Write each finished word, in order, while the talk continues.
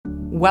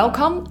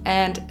Welcome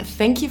and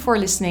thank you for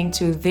listening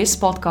to this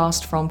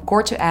podcast from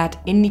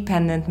COR2ED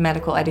Independent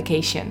Medical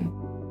Education.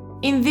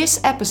 In this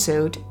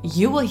episode,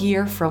 you will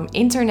hear from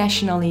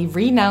internationally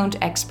renowned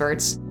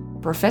experts,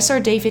 Professor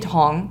David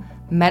Hong,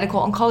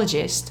 medical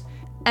oncologist,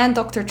 and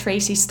Dr.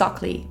 Tracy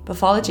Stockley,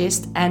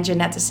 pathologist and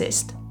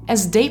geneticist,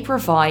 as they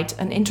provide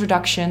an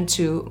introduction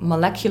to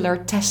molecular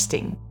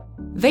testing.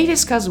 They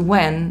discuss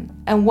when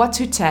and what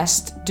to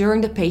test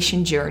during the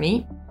patient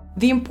journey,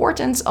 the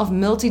importance of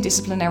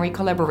multidisciplinary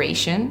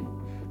collaboration,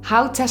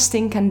 how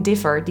testing can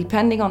differ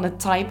depending on the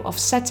type of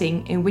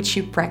setting in which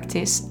you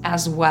practice,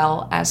 as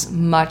well as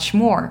much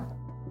more.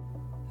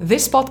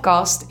 This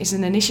podcast is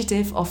an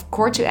initiative of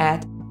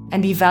COR2ED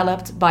and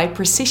developed by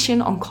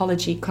Precision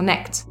Oncology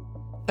Connect,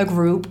 a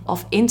group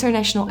of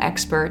international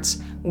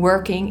experts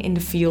working in the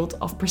field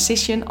of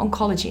precision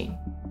oncology.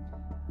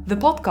 The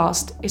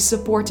podcast is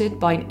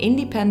supported by an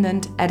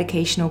independent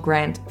educational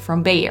grant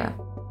from Bayer.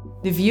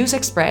 The views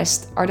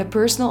expressed are the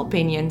personal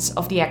opinions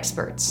of the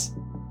experts.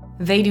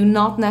 They do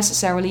not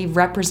necessarily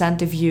represent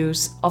the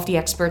views of the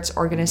experts'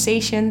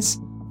 organizations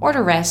or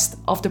the rest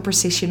of the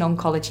Precision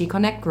Oncology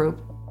Connect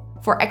group.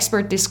 For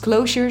expert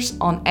disclosures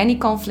on any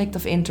conflict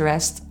of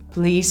interest,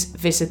 please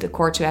visit the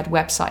COR2ED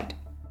website.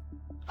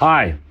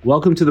 Hi,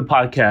 welcome to the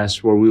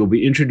podcast where we will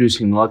be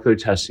introducing molecular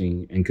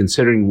testing and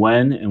considering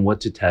when and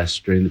what to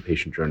test during the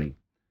patient journey.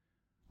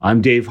 I'm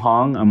Dave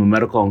Hong. I'm a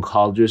medical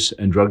oncologist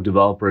and drug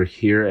developer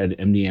here at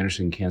MD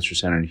Anderson Cancer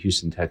Center in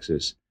Houston,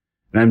 Texas.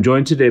 And I'm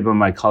joined today by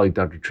my colleague,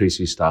 Dr.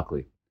 Tracy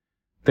Stockley.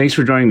 Thanks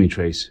for joining me,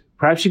 Trace.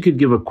 Perhaps you could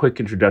give a quick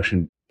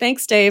introduction.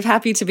 Thanks, Dave.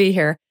 Happy to be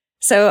here.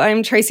 So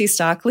I'm Tracy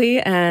Stockley,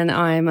 and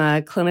I'm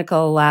a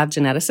clinical lab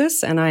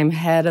geneticist, and I'm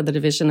head of the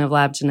Division of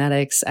Lab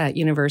Genetics at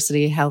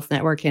University Health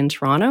Network in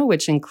Toronto,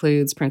 which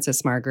includes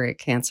Princess Margaret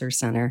Cancer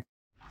Center.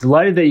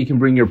 Delighted that you can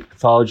bring your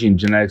pathology and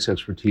genetics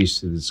expertise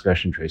to the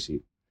discussion,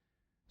 Tracy.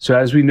 So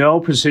as we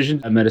know,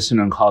 precision medicine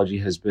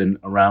oncology has been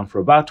around for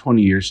about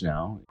 20 years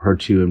now,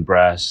 HER2 in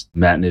breast,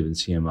 imatinib and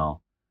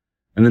CML.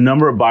 And the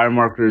number of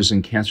biomarkers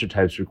and cancer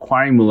types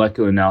requiring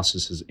molecular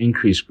analysis has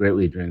increased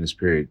greatly during this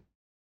period.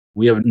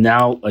 We have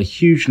now a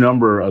huge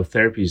number of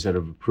therapies that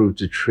have approved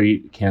to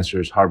treat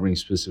cancers harboring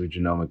specific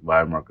genomic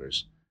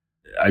biomarkers.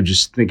 I'm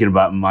just thinking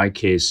about in my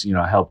case,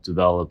 I helped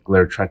develop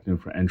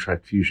larotrectinib for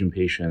NTRK fusion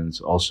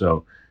patients,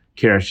 also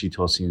KRAS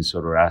G12C and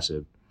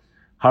sotorasib.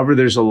 However,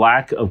 there's a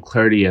lack of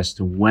clarity as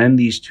to when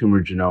these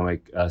tumor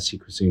genomic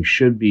sequencing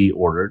should be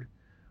ordered,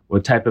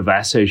 what type of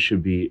assays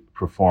should be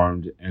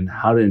performed, and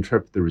how to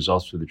interpret the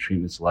results for the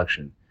treatment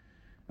selection.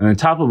 And on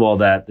top of all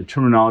that, the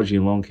terminology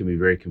alone can be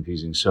very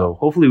confusing. So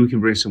hopefully we can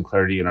bring some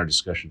clarity in our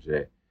discussion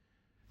today.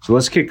 So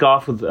let's kick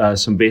off with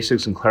some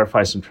basics and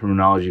clarify some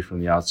terminology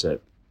from the outset.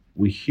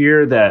 We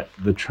hear that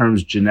the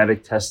terms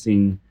genetic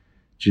testing,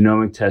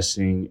 genomic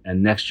testing,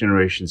 and next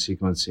generation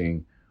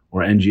sequencing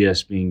or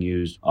NGS being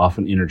used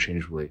often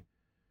interchangeably.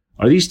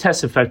 Are these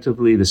tests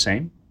effectively the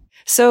same?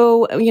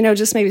 So,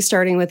 just maybe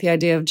starting with the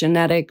idea of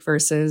genetic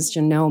versus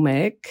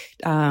genomic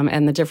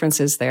and the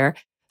differences there.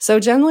 So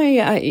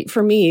generally,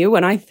 for me,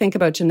 when I think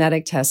about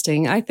genetic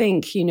testing, I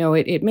think,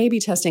 it may be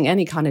testing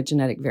any kind of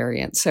genetic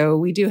variant. So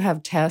we do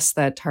have tests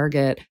that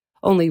target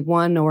only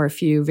one or a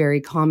few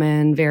very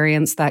common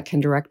variants that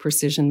can direct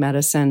precision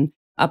medicine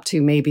up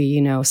to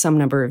maybe, some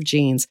number of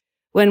genes.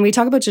 When we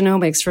talk about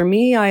genomics, for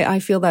me, I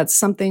feel that's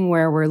something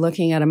where we're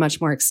looking at a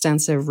much more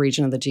extensive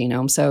region of the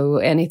genome. So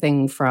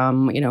anything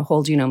from,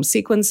 whole genome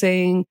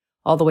sequencing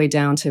all the way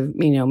down to,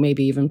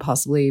 maybe even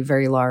possibly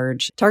very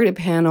large targeted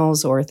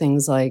panels or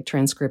things like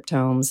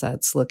transcriptomes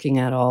that's looking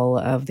at all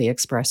of the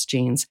expressed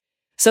genes.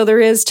 So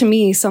there is, to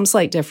me, some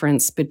slight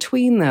difference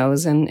between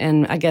those.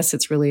 And I guess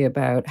it's really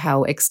about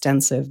how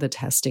extensive the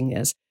testing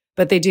is.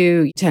 But they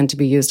do tend to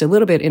be used a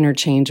little bit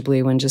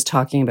interchangeably when just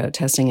talking about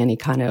testing any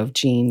kind of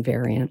gene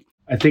variant.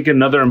 I think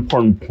another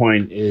important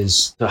point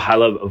is to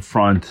highlight up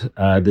front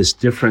this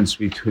difference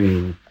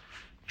between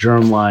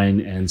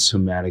germline and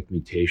somatic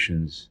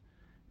mutations.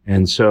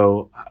 And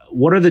so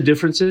what are the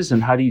differences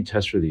and how do you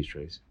test for these,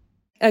 Trace?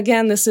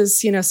 Again, this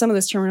is, some of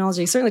this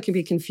terminology certainly can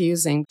be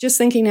confusing. Just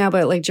thinking now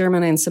about like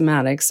germline and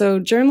somatic.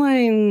 So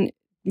germline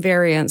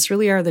variants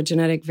really are the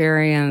genetic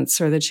variants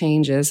or the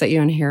changes that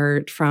you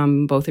inherit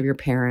from both of your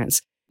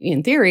parents.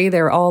 In theory,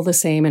 they're all the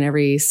same in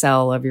every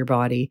cell of your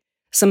body.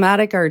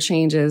 Somatic are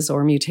changes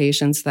or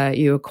mutations that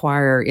you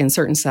acquire in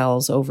certain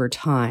cells over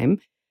time.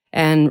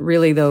 And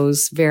really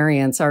those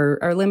variants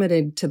are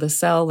limited to the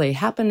cell they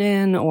happen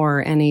in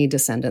or any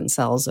descendant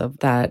cells of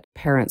that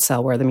parent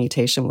cell where the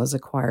mutation was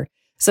acquired.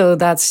 So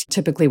that's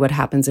typically what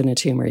happens in a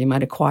tumor. You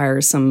might acquire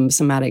some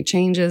somatic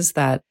changes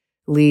that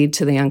lead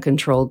to the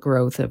uncontrolled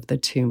growth of the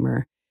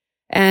tumor.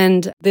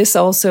 And this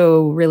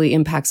also really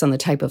impacts on the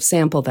type of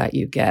sample that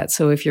you get.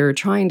 So if you're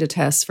trying to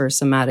test for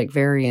somatic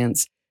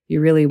variants, you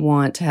really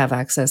want to have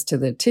access to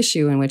the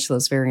tissue in which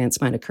those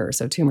variants might occur.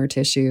 So tumor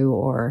tissue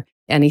or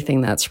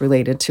anything that's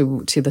related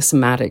to the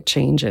somatic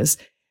changes.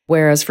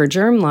 Whereas for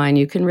germline,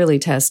 you can really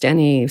test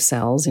any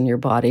cells in your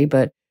body,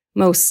 but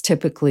most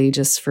typically,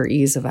 just for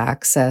ease of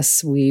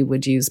access, we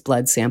would use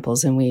blood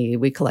samples, and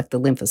we collect the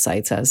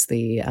lymphocytes as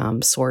the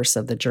source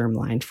of the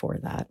germline for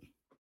that.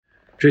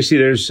 Tracy,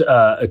 there's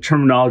a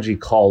terminology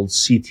called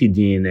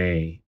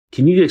ctDNA.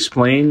 Can you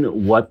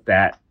explain what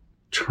that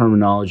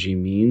terminology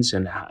means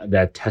and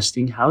that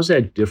testing? How is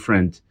that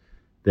different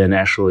than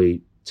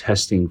actually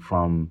testing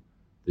from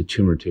the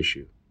tumor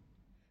tissue?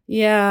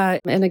 Yeah.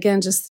 And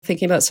again, just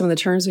thinking about some of the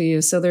terms we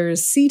use. So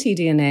there's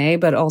ctDNA,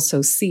 but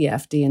also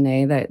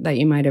cfDNA that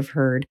you might have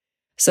heard.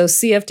 So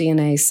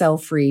cfDNA,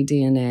 cell-free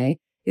DNA,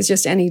 is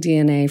just any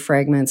DNA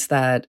fragments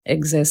that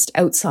exist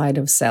outside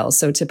of cells.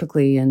 So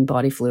typically in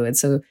body fluid.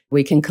 So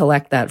we can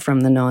collect that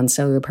from the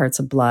non-cellular parts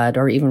of blood,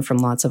 or even from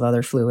lots of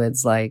other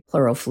fluids like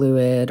pleural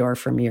fluid or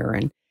from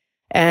urine.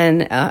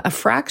 And a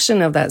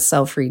fraction of that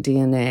cell-free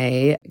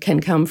DNA can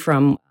come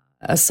from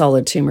a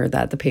solid tumor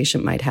that the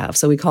patient might have.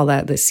 So we call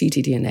that the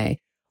ctDNA,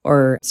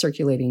 or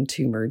circulating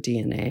tumor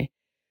DNA.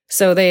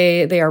 So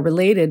they are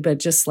related, but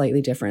just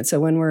slightly different. So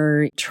when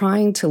we're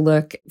trying to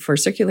look for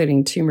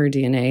circulating tumor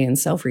DNA and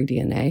cell-free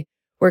DNA,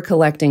 we're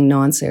collecting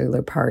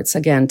non-cellular parts.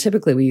 Again,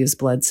 typically we use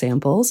blood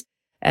samples,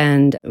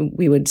 and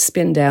we would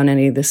spin down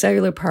any of the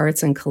cellular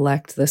parts and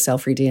collect the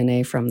cell-free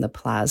DNA from the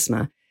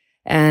plasma.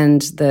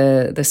 And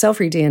the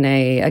cell-free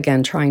DNA,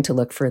 again, trying to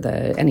look for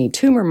any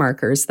tumor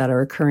markers that are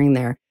occurring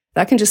there.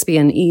 That can just be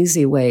an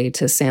easy way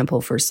to sample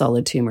for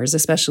solid tumors,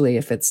 especially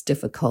if it's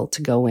difficult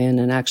to go in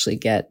and actually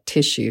get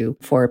tissue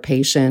for a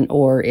patient,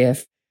 or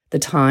if the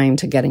time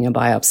to getting a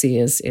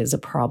biopsy is a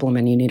problem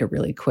and you need a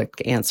really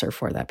quick answer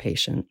for that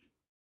patient.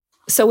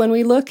 So when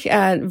we look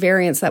at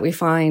variants that we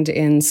find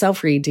in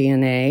cell-free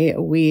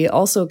DNA, we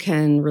also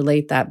can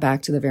relate that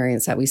back to the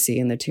variants that we see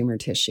in the tumor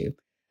tissue.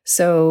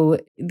 So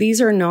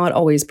these are not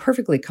always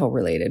perfectly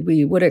correlated.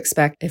 We would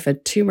expect if a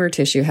tumor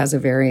tissue has a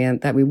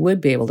variant that we would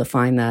be able to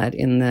find that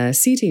in the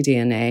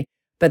ctDNA,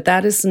 but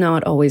that is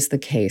not always the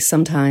case.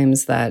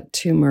 Sometimes that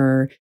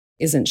tumor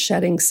isn't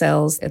shedding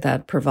cells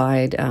that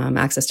provide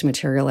access to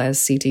material as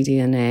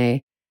ctDNA.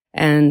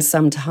 And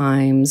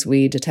sometimes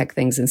we detect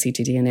things in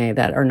ctDNA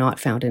that are not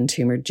found in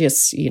tumor.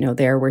 Just,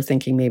 there we're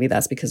thinking maybe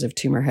that's because of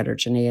tumor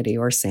heterogeneity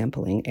or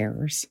sampling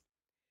errors.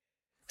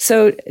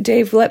 So,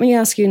 Dave, let me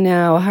ask you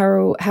now,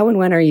 how and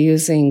when are you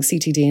using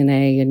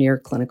ctDNA in your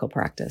clinical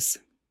practice?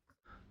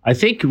 I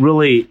think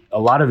really a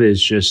lot of it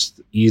is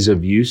just ease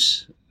of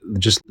use,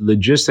 just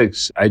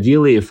logistics.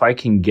 Ideally, if I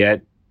can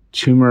get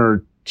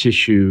tumor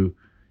tissue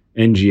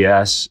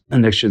NGS,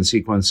 next-gen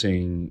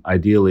sequencing,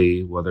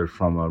 ideally, whether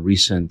from a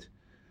recent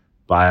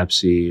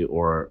biopsy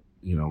or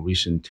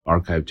recent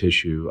archived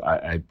tissue,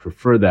 I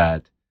prefer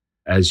that.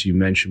 As you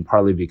mentioned,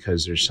 partly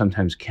because there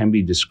sometimes can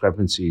be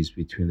discrepancies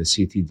between the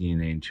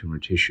ctDNA and tumor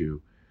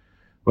tissue.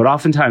 But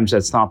oftentimes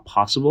that's not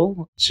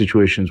possible.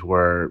 Situations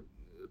where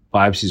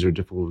biopsies are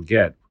difficult to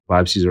get.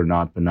 Biopsies are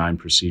not benign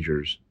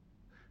procedures.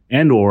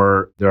 And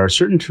or there are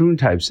certain tumor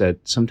types that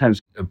sometimes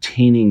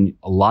obtaining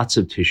lots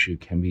of tissue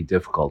can be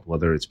difficult,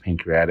 whether it's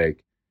pancreatic.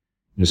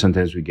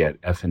 Sometimes we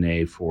get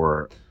FNA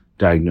for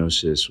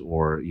diagnosis,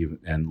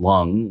 and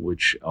lung,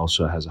 which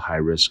also has a high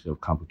risk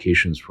of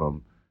complications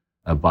from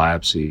a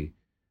biopsy.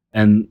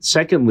 And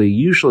secondly,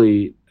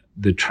 usually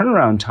the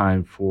turnaround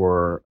time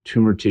for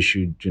tumor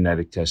tissue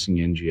genetic testing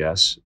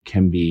NGS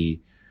can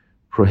be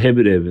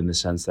prohibitive in the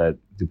sense that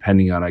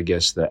depending on,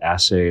 the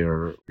assay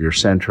or your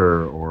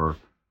center or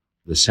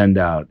the send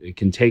out, it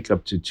can take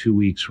up to 2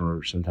 weeks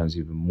or sometimes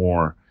even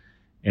more.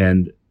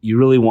 And you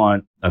really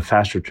want a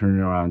faster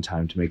turnaround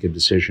time to make a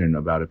decision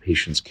about a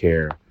patient's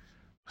care.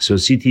 So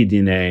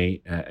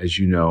ctDNA, as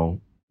you know,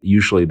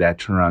 usually that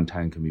turnaround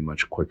time can be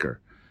much quicker.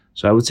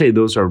 So I would say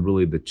those are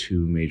really the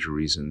two major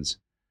reasons.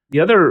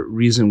 The other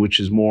reason, which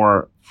is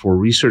more for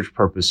research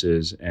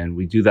purposes, and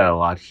we do that a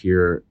lot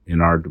here in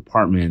our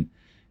department,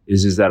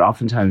 is that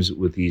oftentimes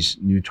with these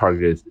new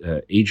targeted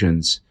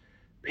agents,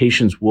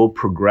 patients will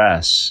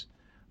progress,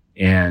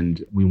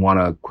 and we want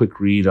a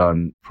quick read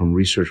on, from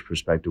research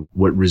perspective,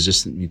 what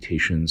resistant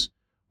mutations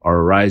are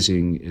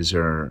arising. Is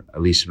there,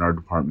 at least in our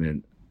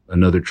department,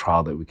 another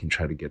trial that we can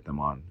try to get them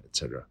on, et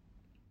cetera?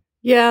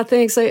 Yeah,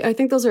 thanks. I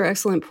think those are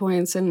excellent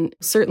points. And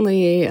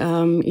certainly,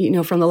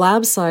 from the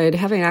lab side,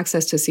 having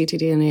access to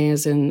ctDNA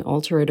as an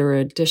alternate or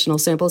additional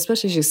sample,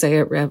 especially as you say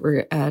at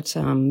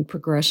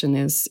progression,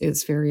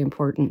 is very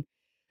important.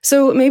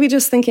 So maybe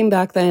just thinking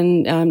back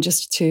then,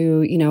 just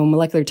to,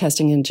 molecular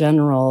testing in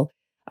general,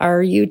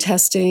 are you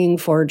testing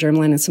for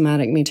germline and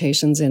somatic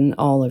mutations in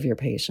all of your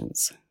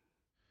patients?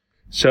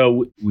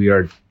 So we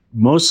are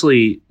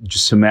mostly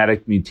just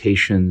somatic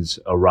mutations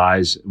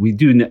arise. We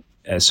do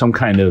some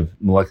kind of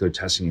molecular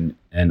testing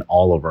in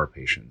all of our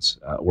patients,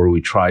 or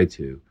we try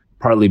to,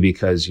 partly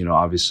because,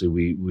 obviously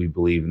we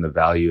believe in the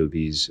value of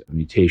these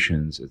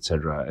mutations, et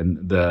cetera.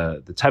 And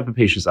the type of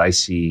patients I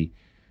see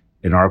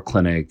in our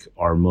clinic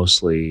are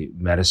mostly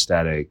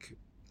metastatic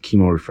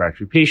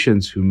chemorefractory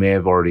patients who may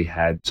have already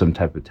had some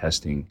type of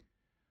testing.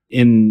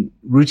 In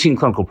routine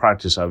clinical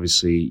practice,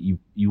 obviously,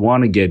 you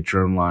want to get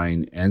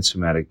germline and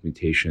somatic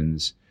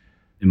mutations,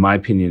 in my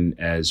opinion,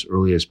 as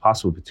early as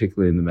possible,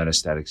 particularly in the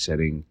metastatic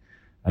setting.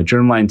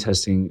 germline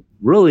testing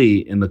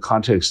really in the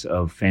context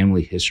of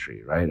family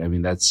history, right? I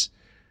mean, that's,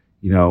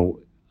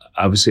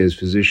 obviously as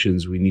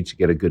physicians, we need to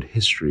get a good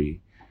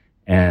history.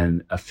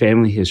 And a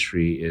family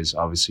history is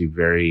obviously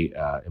very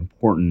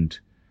important.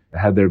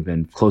 Have there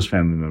been close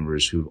family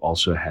members who've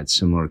also had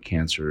similar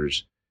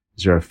cancers?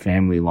 Is there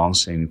a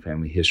long-standing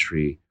family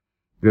history?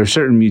 There are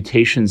certain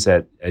mutations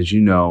that, as you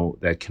know,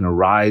 that can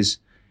arise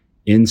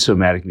in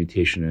somatic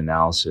mutation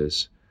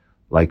analysis,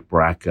 like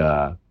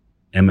BRCA,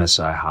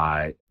 MSI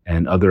high,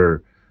 and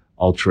other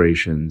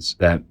alterations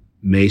that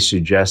may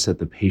suggest that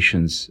the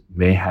patients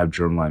may have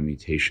germline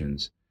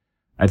mutations.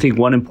 I think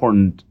one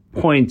important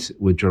point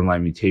with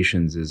germline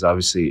mutations is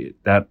obviously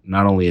that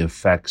not only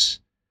affects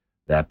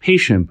that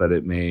patient, but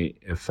it may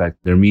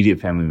affect their immediate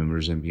family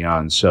members and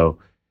beyond. So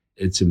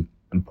it's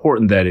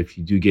important that if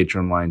you do get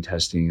germline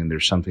testing and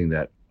there's something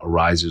that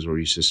arises or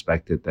you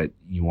suspect it, that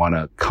you want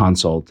to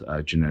consult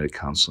genetic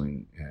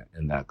counseling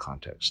in that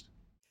context.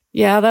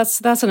 Yeah,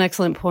 that's an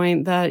excellent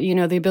point that,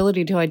 the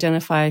ability to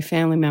identify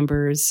family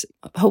members,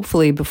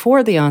 hopefully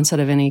before the onset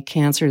of any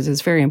cancers,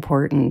 is very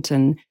important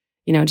and,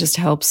 just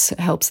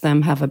helps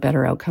them have a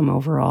better outcome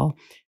overall.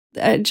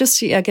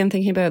 Just again,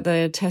 thinking about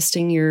the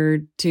testing you're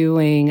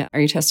doing, are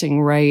you testing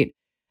right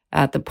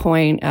at the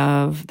point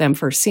of them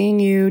first seeing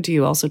you? Do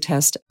you also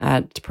test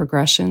at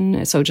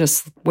progression? So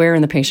just where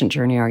in the patient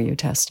journey are you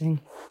testing?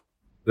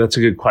 That's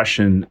a good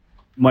question.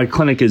 My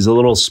clinic is a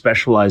little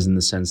specialized in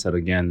the sense that,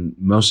 again,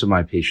 most of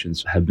my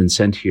patients have been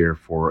sent here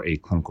for a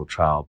clinical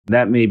trial.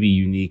 That may be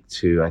unique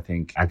to, I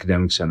think,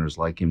 academic centers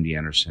like MD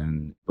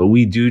Anderson, but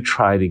we do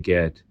try to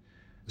get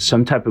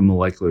some type of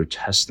molecular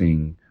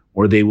testing,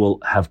 or they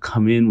will have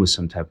come in with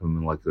some type of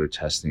molecular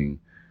testing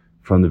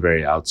from the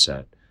very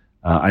outset.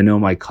 I know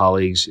my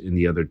colleagues in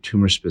the other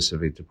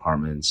tumor-specific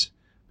departments,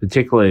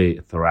 particularly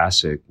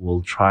thoracic,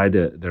 will try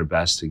their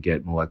best to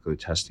get molecular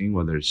testing,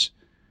 whether it's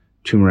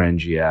tumor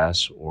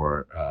NGS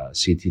or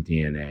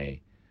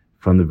ctDNA,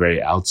 from the very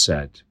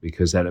outset,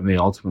 because that may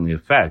ultimately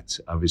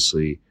affect,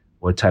 obviously,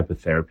 what type of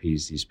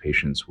therapies these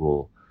patients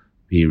will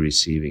be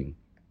receiving.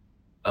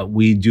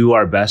 We do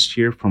our best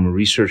here from a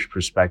research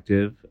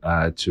perspective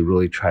to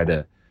really try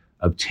to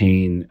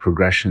obtain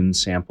progression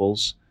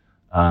samples,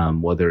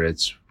 whether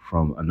it's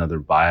from another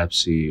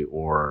biopsy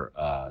or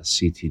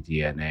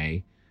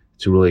ctDNA,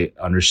 to really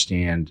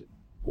understand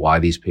why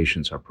these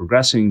patients are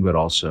progressing, but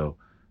also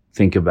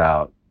think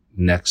about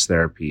next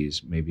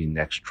therapies, maybe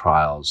next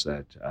trials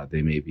that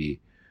they may be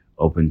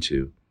open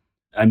to.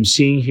 I'm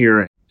seeing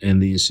here in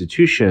the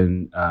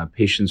institution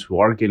patients who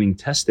are getting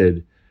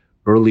tested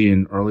early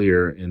and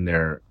earlier in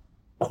their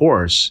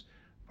course,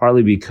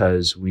 partly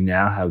because we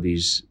now have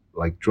these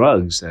like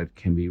drugs that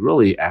can be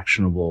really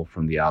actionable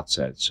from the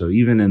outset. So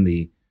even in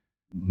the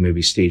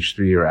maybe stage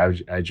 3 or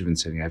adjuvant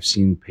setting, I've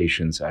seen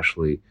patients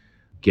actually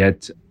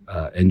get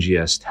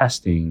NGS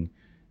testing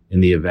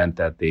in the event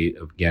that they,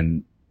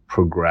 again,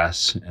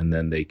 progress, and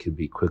then they could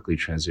be quickly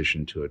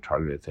transitioned to a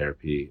targeted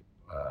therapy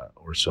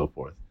or so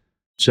forth.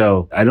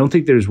 So I don't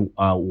think there's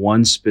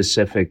one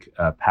specific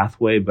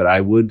pathway, but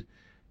I would,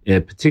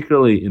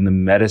 particularly in the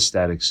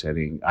metastatic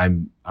setting,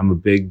 I'm a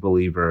big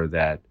believer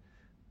that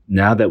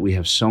now that we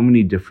have so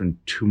many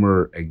different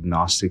tumor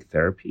agnostic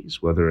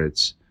therapies, whether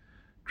it's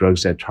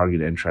drugs that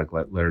target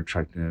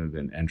larotrectinib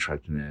and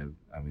entrectinib,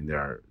 I mean, there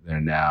are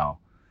now,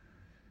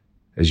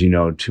 as you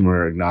know,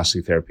 tumor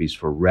agnostic therapies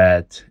for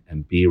RET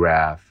and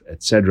BRAF,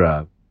 et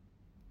cetera,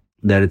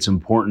 that it's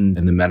important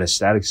in the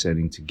metastatic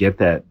setting to get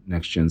that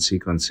next-gen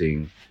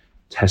sequencing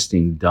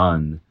testing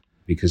done,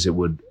 because it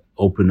would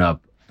open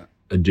up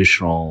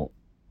additional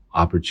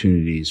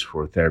opportunities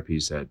for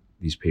therapies that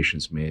these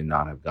patients may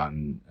not have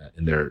gotten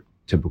in their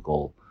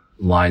typical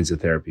lines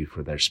of therapy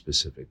for their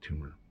specific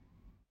tumor.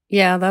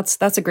 Yeah, that's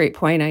a great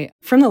point.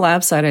 From the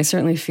lab side, I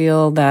certainly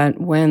feel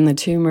that when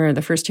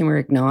the first tumor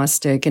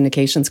agnostic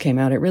indications came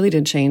out, it really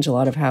did change a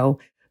lot of how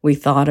we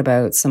thought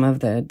about some of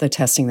the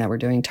testing that we're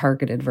doing,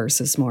 targeted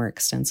versus more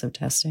extensive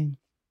testing.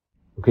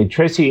 Okay,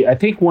 Tracy, I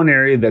think one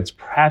area that's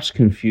perhaps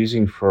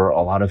confusing for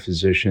a lot of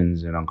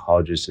physicians and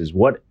oncologists is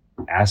what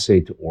assay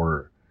to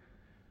order.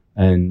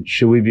 And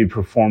should we be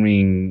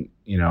performing,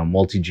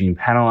 multi-gene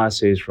panel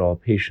assays for all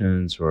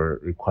patients, or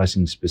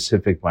requesting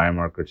specific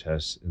biomarker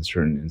tests in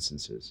certain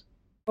instances?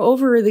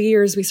 Over the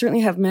years, we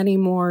certainly have many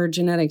more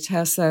genetic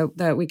tests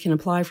that we can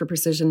apply for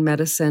precision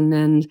medicine.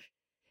 And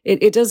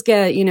it does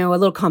get, a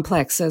little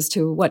complex as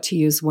to what to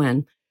use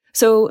when.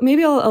 So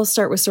maybe I'll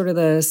start with sort of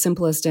the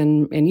simplest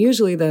and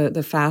usually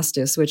the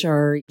fastest, which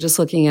are just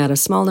looking at a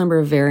small number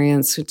of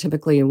variants,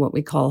 typically what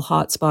we call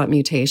hotspot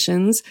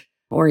mutations,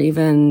 or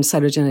even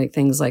cytogenetic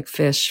things like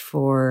FISH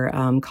for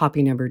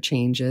copy number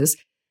changes.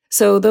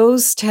 So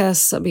those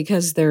tests,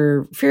 because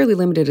they're fairly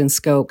limited in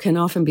scope, can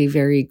often be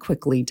very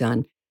quickly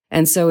done.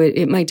 And so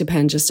it might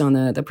depend just on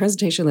the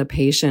presentation of the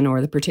patient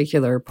or the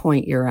particular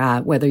point you're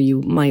at, whether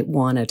you might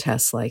want a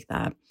test like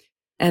that.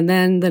 And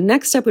then the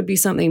next step would be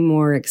something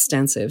more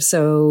extensive.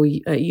 So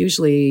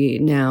usually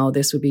now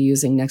this would be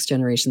using next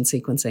generation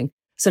sequencing.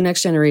 So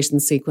next generation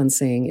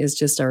sequencing is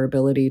just our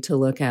ability to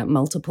look at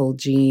multiple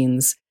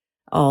genes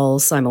all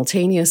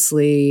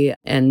simultaneously.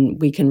 And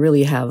we can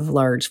really have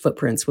large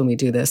footprints when we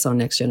do this on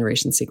next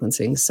generation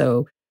sequencing.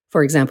 So,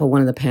 for example,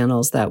 one of the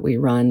panels that we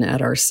run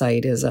at our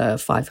site is a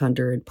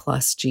 500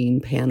 plus gene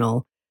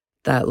panel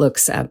that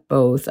looks at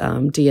both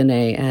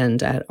DNA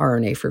and at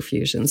RNA for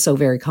fusion. So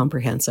very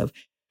comprehensive.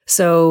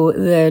 So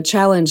the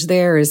challenge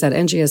there is that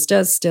NGS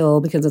does still,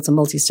 because it's a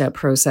multi-step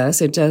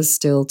process, it does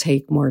still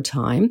take more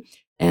time.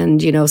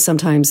 And,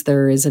 sometimes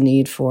there is a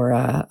need for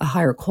a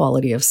higher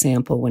quality of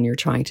sample when you're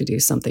trying to do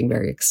something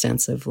very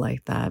extensive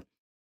like that.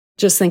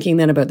 Just thinking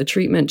then about the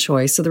treatment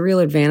choice. So the real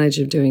advantage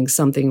of doing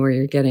something where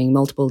you're getting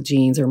multiple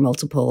genes or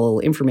multiple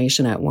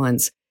information at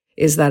once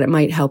is that it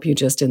might help you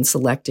just in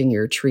selecting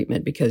your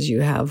treatment because you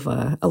have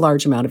a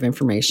large amount of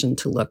information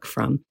to look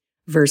from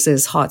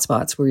versus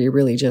hotspots where you're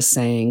really just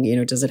saying,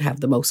 does it have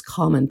the most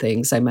common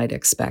things I might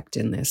expect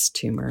in this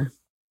tumor?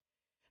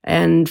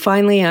 And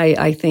finally,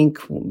 I think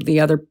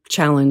the other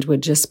challenge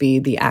would just be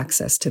the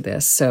access to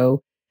this.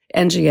 So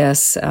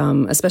NGS,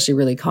 especially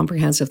really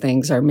comprehensive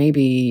things, are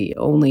maybe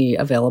only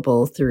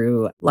available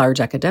through large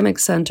academic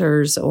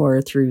centers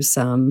or through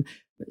some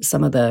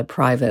of the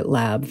private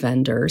lab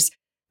vendors,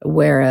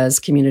 whereas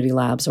community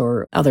labs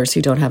or others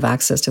who don't have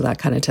access to that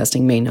kind of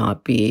testing may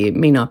not be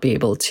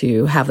able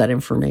to have that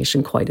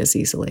information quite as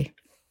easily.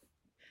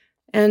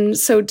 And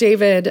so,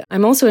 David,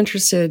 I'm also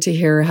interested to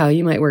hear how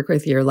you might work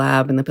with your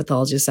lab and the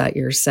pathologists at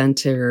your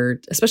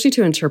center, especially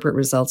to interpret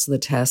results of the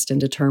test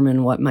and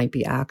determine what might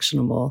be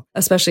actionable.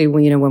 Especially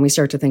when we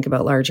start to think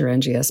about larger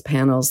NGS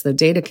panels, the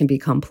data can be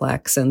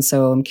complex. And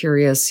so I'm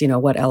curious,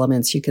 what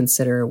elements you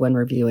consider when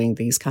reviewing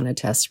these kind of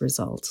test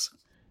results.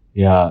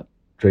 Yeah,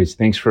 Trace,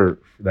 thanks for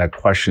that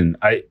question.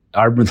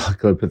 Our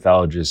molecular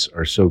pathologists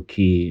are so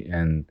key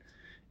and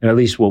at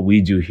least what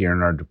we do here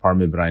in our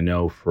department, but I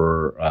know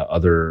for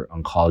other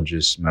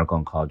oncologists,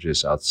 medical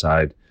oncologists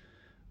outside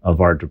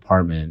of our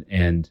department.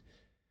 And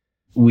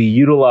we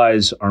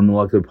utilize our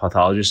molecular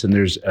pathologists, and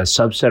there's a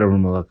subset of our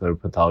molecular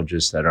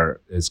pathologists that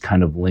is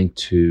kind of linked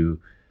to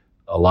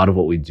a lot of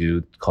what we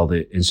do, called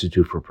the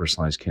Institute for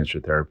Personalized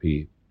Cancer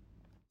Therapy.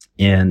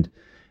 And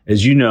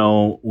as you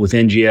know, with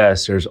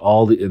NGS,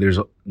 there's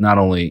not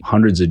only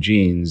hundreds of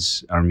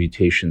genes or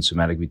mutations,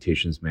 somatic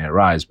mutations may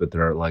arise, but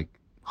there are like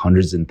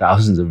hundreds and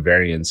thousands of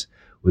variants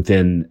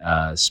within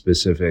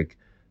specific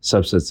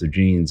subsets of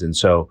genes. And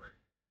so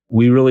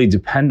we really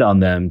depend on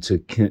them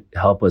to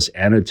help us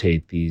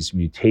annotate these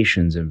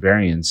mutations and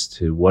variants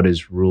to what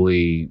is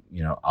really,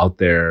 out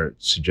there,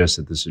 suggests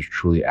that this is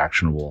truly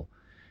actionable.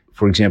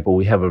 For example,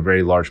 we have a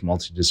very large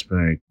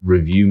multidisciplinary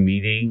review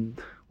meeting.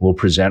 We'll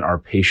present our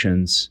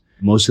patients.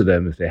 Most of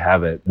them, if they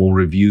have it, will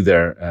review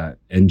their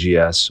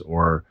NGS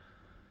or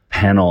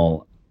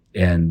panel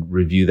and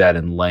review that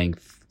in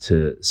length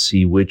to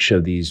see which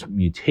of these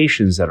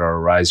mutations that are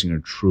arising are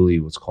truly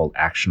what's called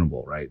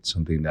actionable, right?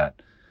 Something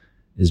that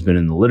has been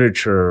in the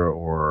literature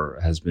or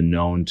has been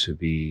known to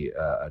be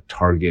a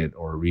target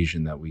or a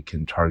region that we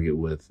can target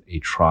with a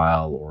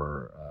trial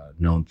or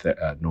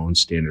known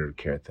standard of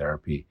care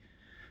therapy.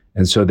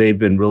 And so they've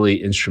been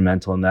really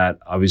instrumental in that.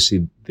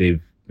 Obviously,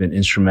 they've been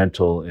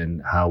instrumental in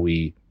how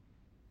we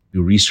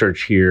do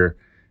research here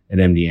at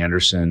MD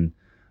Anderson.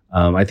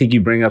 I think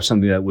you bring up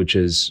something which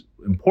is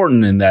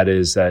important, and that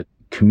is that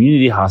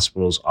community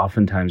hospitals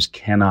oftentimes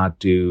cannot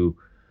do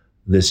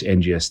this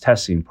NGS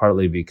testing,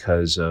 partly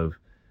because of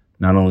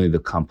not only the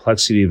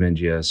complexity of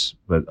NGS,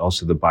 but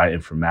also the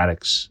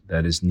bioinformatics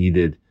that is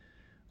needed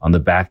on the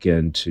back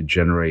end to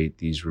generate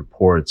these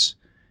reports.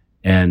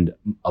 And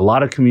a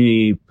lot of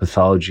community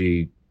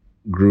pathology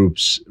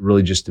groups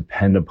really just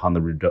depend upon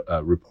the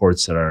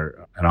reports that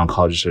an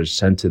oncologist are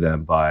sent to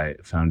them by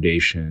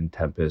Foundation,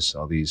 Tempus,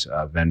 all these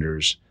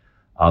vendors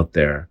out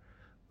there.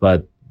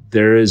 But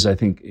there is, I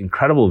think,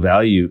 incredible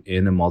value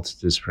in a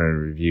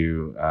multidisciplinary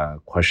review,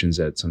 questions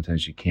that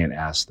sometimes you can't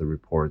ask the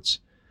reports.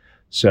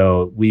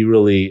 So we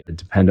really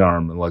depend on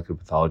our molecular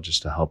pathologists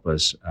to help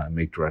us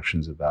make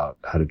directions about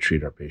how to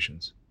treat our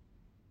patients.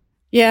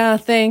 Yeah,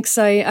 thanks.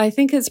 I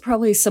think it's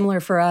probably similar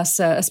for us,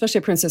 especially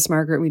at Princess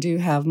Margaret. We do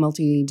have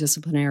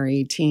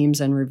multidisciplinary teams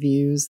and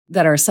reviews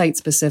that are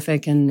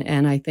site-specific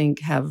and I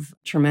think have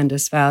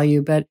tremendous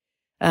value. But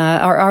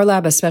our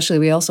lab especially,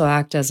 we also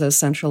act as a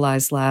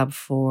centralized lab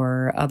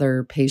for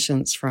other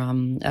patients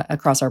from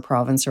across our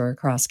province or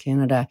across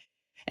Canada.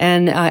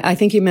 And I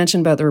think you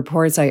mentioned about the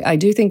reports. I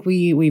do think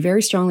we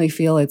very strongly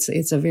feel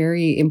it's a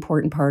very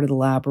important part of the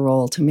lab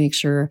role to make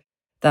sure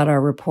that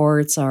our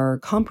reports are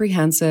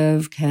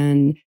comprehensive,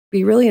 can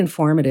be really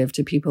informative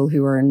to people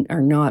who are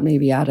not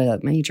maybe at a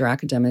major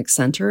academic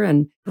center,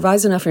 and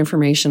provides enough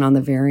information on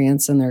the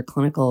variants and their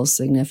clinical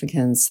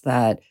significance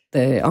that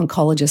the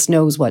oncologist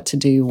knows what to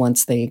do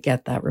once they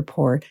get that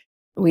report.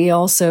 We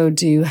also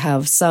do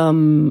have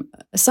some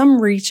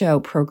reach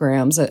out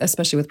programs,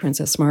 especially with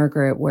Princess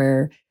Margaret,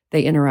 where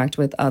they interact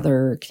with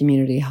other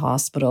community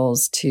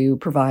hospitals to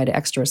provide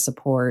extra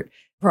support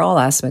for all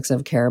aspects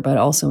of care, but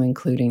also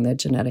including the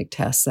genetic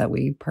tests that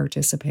we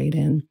participate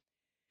in.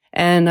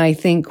 And I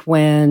think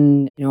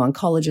when,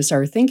 oncologists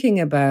are thinking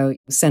about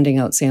sending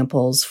out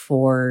samples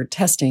for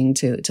testing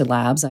to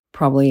labs,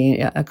 probably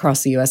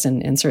across the US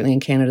and certainly in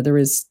Canada, there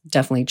is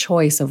definitely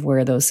choice of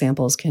where those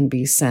samples can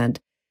be sent.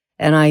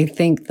 And I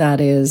think that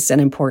is an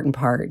important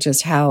part.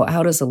 Just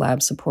how does the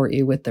lab support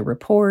you with the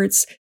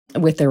reports,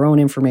 with their own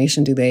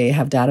information? Do they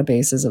have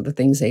databases of the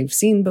things they've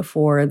seen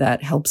before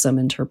that helps them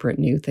interpret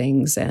new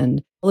things?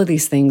 And all of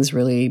these things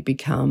really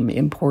become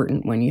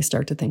important when you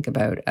start to think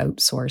about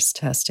outsourced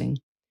testing.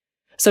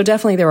 So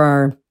definitely there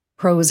are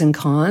pros and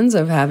cons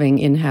of having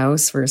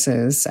in-house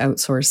versus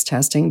outsourced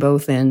testing,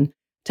 both in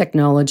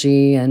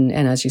technology and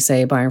as you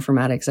say,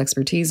 bioinformatics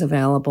expertise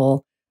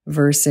available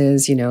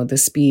versus, the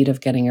speed of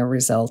getting a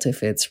result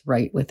if it's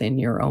right within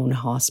your own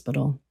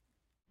hospital.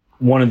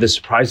 One of the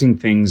surprising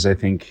things I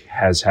think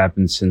has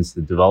happened since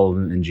the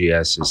development of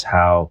NGS is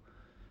how,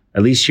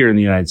 at least here in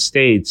the United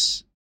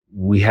States,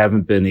 we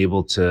haven't been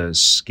able to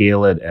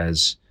scale it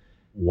as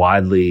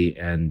widely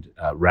and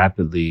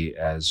rapidly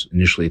as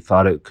initially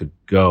thought it could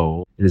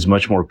go. It is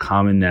much more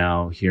common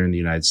now here in the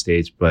United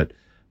States, but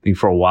I think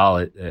for a while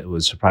it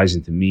was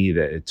surprising to me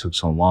that it took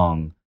so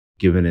long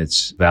given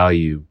its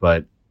value.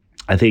 But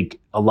I think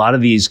a lot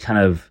of these kind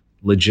of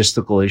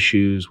logistical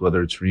issues,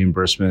 whether it's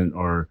reimbursement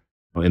or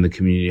in the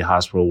community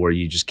hospital where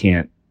you just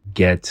can't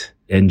get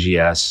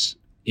NGS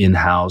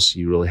in-house,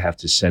 you really have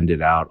to send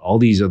it out. All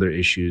these other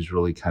issues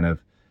really kind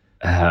of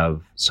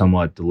have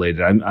somewhat delayed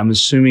it. I'm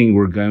assuming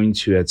we're going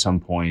to, at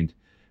some point,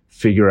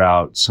 figure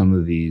out some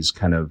of these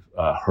kind of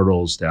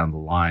hurdles down the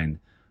line,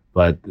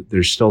 but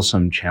there's still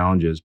some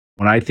challenges.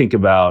 When I think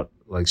about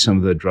like some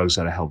of the drugs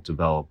that I helped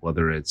develop,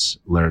 whether it's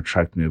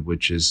larotrectinib,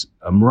 which is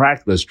a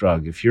miraculous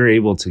drug. If you're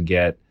able to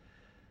get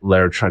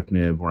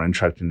larotrectinib or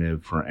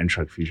entrectinib for an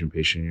NTRK fusion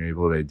patient, you're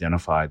able to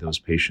identify those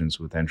patients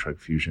with NTRK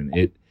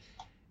fusion.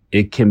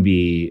 It can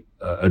be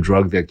a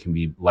drug that can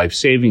be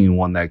life-saving and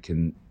one that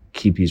can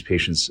keep these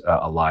patients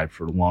alive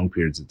for long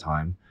periods of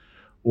time.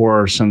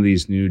 Or some of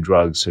these new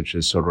drugs such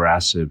as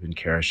sotorasib and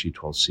KRAS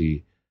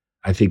G12C.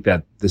 I think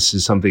that this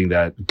is something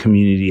that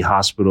community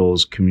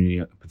hospitals,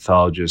 community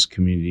pathologists,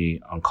 community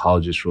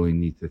oncologists really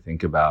need to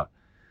think about,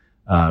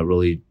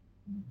 really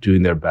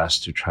doing their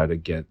best to try to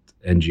get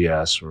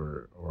NGS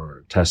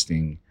or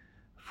testing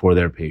for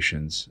their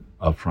patients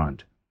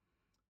upfront.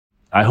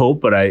 I hope,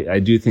 but I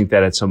do think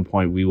that at some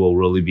point we will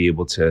really be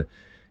able to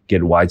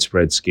get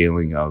widespread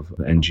scaling of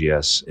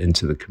NGS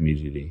into the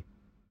community.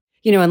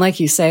 And like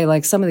you say,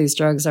 like some of these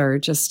drugs are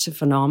just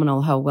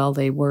phenomenal how well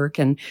they work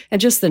and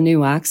just the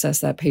new access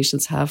that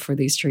patients have for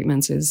these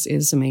treatments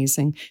is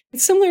amazing.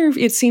 It's similar,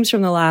 it seems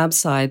from the lab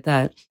side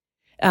that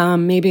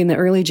maybe in the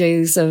early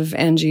days of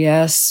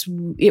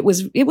NGS,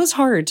 it was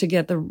hard to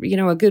get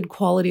a good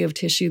quality of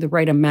tissue, the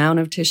right amount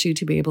of tissue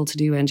to be able to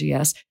do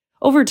NGS.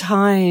 Over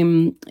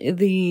time,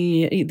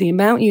 the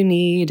amount you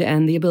need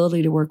and the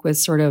ability to work with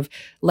sort of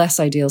less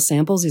ideal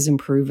samples is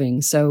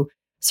improving. So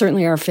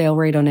certainly our fail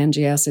rate on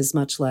NGS is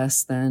much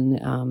less than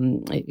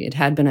it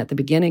had been at the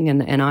beginning,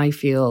 and I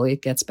feel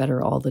it gets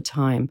better all the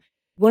time.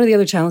 One of the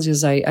other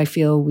challenges I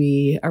feel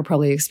we are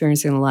probably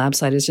experiencing on the lab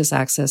side is just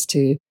access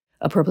to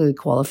appropriately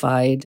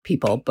qualified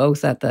people,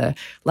 both at the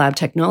lab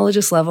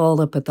technologist level,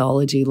 the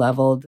pathology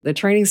level. The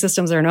training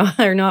systems are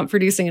not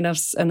producing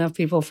enough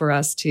people for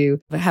us to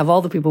have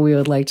all the people we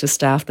would like to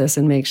staff this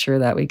and make sure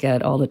that we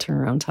get all the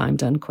turnaround time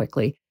done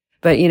quickly.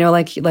 But,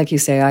 like you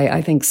say,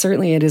 I think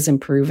certainly it is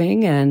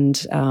improving, and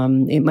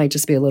it might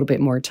just be a little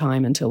bit more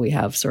time until we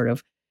have sort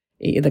of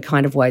the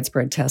kind of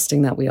widespread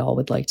testing that we all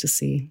would like to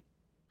see.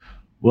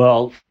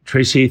 Well,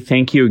 Tracy,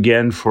 thank you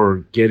again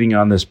for getting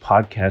on this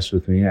podcast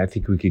with me. I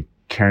think we could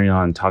carry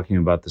on talking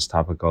about this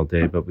topic all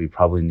day, but we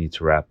probably need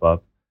to wrap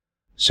up.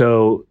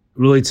 So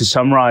really, to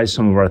summarize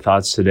some of our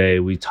thoughts today,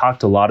 we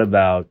talked a lot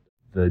about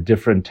the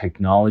different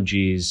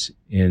technologies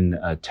in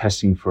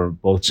testing for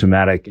both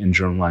somatic and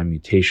germline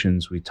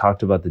mutations. We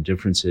talked about the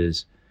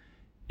differences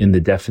in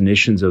the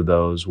definitions of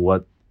those,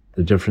 what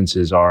the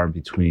differences are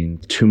between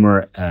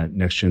tumor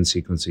next-gen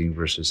sequencing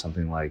versus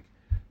something like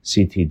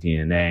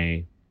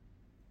ctDNA.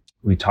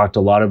 We talked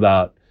a lot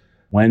about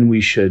when we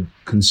should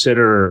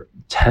consider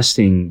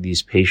testing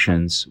these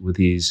patients with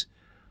these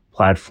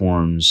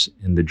platforms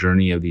in the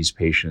journey of these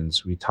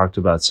patients. We talked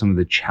about some of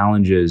the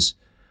challenges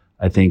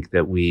I think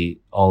that we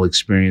all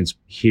experience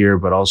here,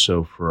 but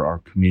also for our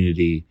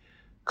community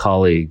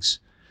colleagues.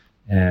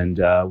 And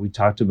we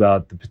talked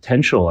about the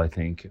potential, I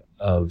think,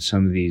 of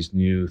some of these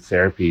new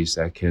therapies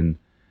that can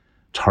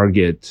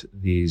target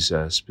these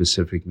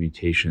specific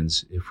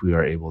mutations if we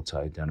are able to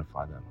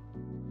identify them.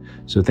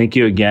 So thank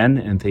you again,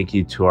 and thank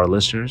you to our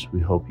listeners. We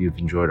hope you've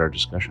enjoyed our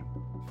discussion.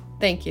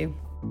 Thank you.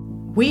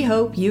 We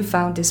hope you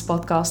found this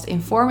podcast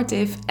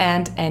informative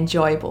and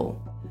enjoyable.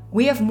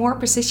 We have more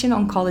precision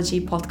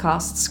oncology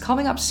podcasts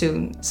coming up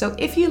soon, so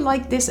if you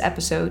liked this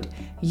episode,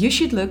 you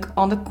should look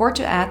on the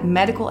COR2ED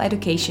Medical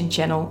Education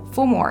channel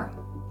for more.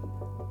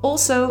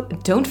 Also,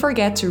 don't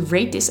forget to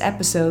rate this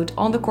episode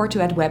on the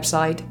COR2ED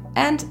website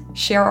and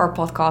share our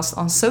podcast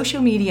on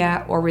social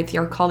media or with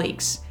your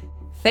colleagues.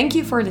 Thank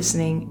you for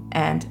listening,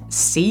 and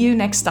see you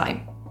next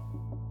time.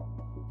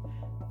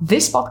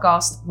 This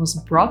podcast was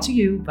brought to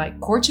you by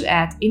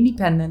COR2ED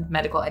Independent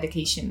Medical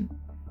Education.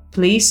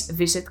 Please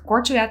visit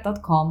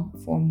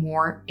COR2ED.com for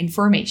more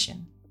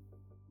information.